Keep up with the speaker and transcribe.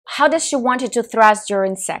How does she want you to thrust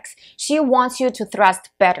during sex? She wants you to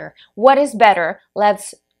thrust better. What is better?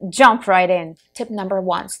 Let's jump right in. Tip number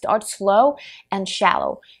 1, start slow and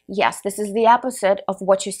shallow. Yes, this is the opposite of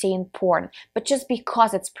what you see in porn, but just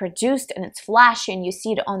because it's produced and it's flashy and you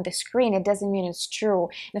see it on the screen, it doesn't mean it's true.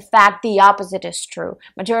 In fact, the opposite is true.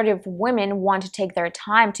 Majority of women want to take their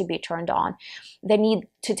time to be turned on. They need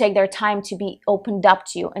to take their time to be opened up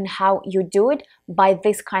to you, and how you do it by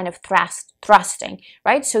this kind of thrusting,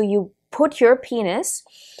 right? So you put your penis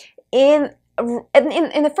in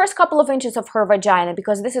the first couple of inches of her vagina,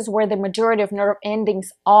 because this is where the majority of nerve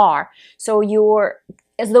endings are. So you're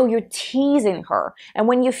as though you're teasing her. And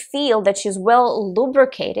when you feel that she's well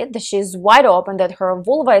lubricated, that she's wide open, that her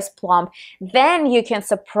vulva is plump, then you can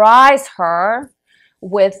surprise her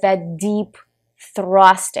with that deep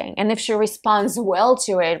thrusting. And if she responds well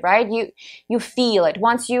to it, right, you feel it.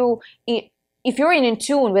 If you're in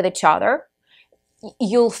tune with each other,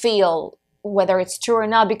 you'll feel whether it's true or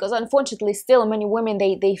not, because unfortunately still many women,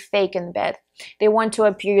 they fake in bed. They want to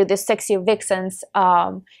appear the sexy vixens,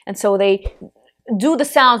 and so they do the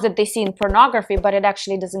sounds that they see in pornography, but it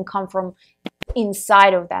actually doesn't come from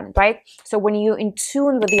inside of them, right? So when you're in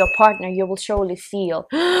tune with your partner, you will surely feel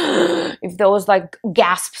if those like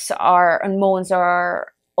gasps and moans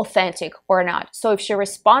are authentic or not. So if she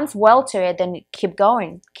responds well to it, then keep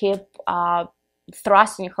going, keep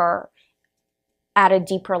thrusting her at a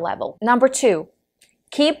deeper level. Number 2,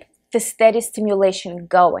 keep the steady stimulation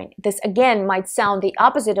going. This again might sound the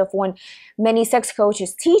opposite of when many sex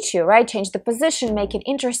coaches teach you, right? Change the position, make it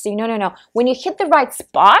interesting. No. When you hit the right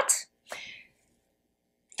spot,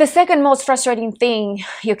 the second most frustrating thing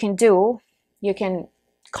you can do, you can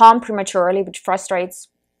come prematurely, which frustrates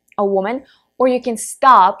a woman, or you can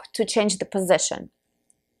stop to change the position.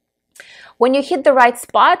 When you hit the right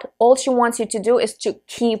spot, all she wants you to do is to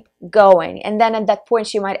keep going. And then at that point,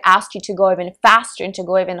 she might ask you to go even faster and to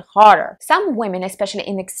go even harder. Some women, especially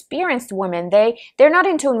inexperienced women, they're not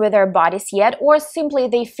in tune with their bodies yet, or simply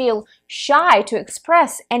they feel shy to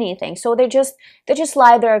express anything. So they just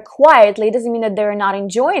lie there quietly. It doesn't mean that they're not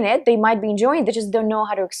enjoying it. They might be enjoying it. They just don't know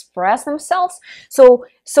how to express themselves.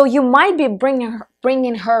 So you might be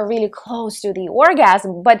bringing her really close to the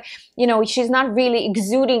orgasm, but she's not really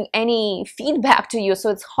exuding any feedback to you, so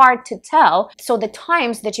it's hard to tell. So the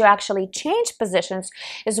times that you actually change positions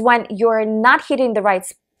is when you're not hitting the right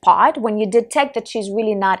spot, when you detect that she's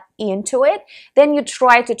really not into it, then you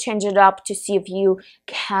try to change it up to see if you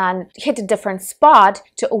can hit a different spot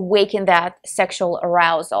to awaken that sexual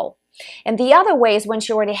arousal. And the other way is when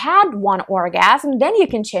she already had one orgasm, then you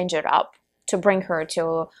can change it up to bring her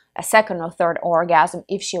to a second or third orgasm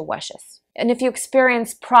if she wishes. And if you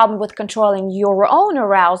experience problem with controlling your own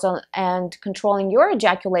arousal and controlling your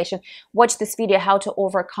ejaculation, watch this video, how to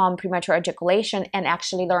overcome premature ejaculation and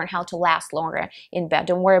actually learn how to last longer in bed.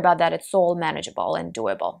 Don't worry about that. It's all manageable and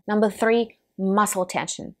doable. Number 3, muscle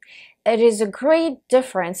tension. It is a great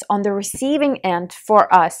difference on the receiving end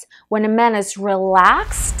for us when a man is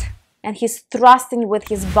relaxed and he's thrusting with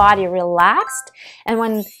his body relaxed, and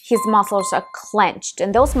when his muscles are clenched.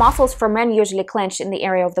 And those muscles for men usually clench in the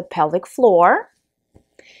area of the pelvic floor,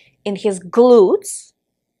 in his glutes,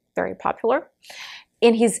 very popular,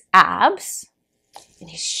 in his abs, in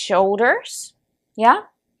his shoulders, yeah?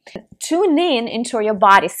 Tune in into your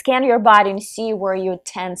body, scan your body and see where you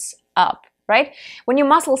tense up, right? When your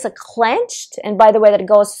muscles are clenched, and by the way, that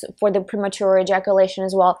goes for the premature ejaculation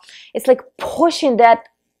as well, it's like pushing that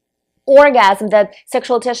orgasm, that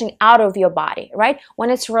sexual tension out of your body, right? When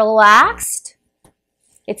it's relaxed,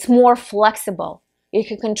 it's more flexible. You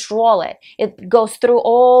can control it. It goes through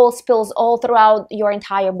spills all throughout your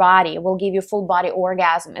entire body. It will give you full body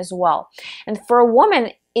orgasm as well. And for a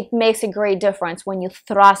woman, it makes a great difference when you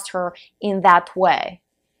thrust her in that way,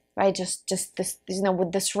 right? Just this,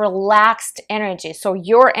 with this relaxed energy. So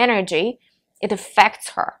your energy, it affects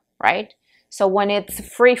her, right? So when it's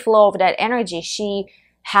free flow of that energy, she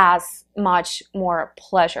has much more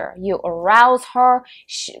pleasure. You arouse her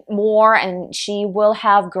more and she will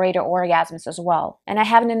have greater orgasms as well. And I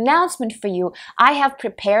have an announcement for you. I have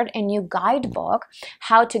prepared a new guidebook,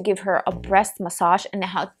 how to give her a breast massage and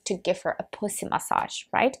how to give her a pussy massage,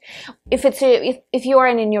 right? If you are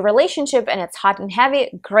in a new relationship and it's hot and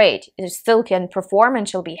heavy, great. You still can perform and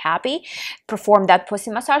she'll be happy. Perform that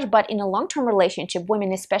pussy massage. But in a long-term relationship,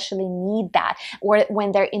 women especially need that. Or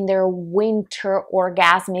when they're in their winter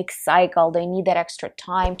orgasmic cycle, they need that extra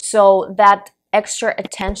time. So that extra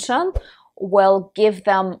attention will give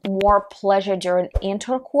them more pleasure during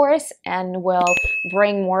intercourse and will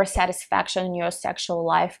bring more satisfaction in your sexual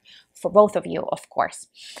life for both of you, of course.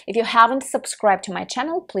 If you haven't subscribed to my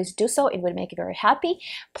channel, please do so. It would make me very happy.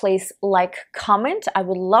 Please like, comment. I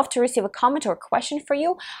would love to receive a comment or a question for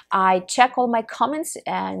you. I check all my comments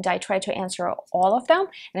and I try to answer all of them,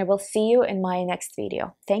 and I will see you in my next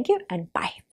video. Thank you and bye.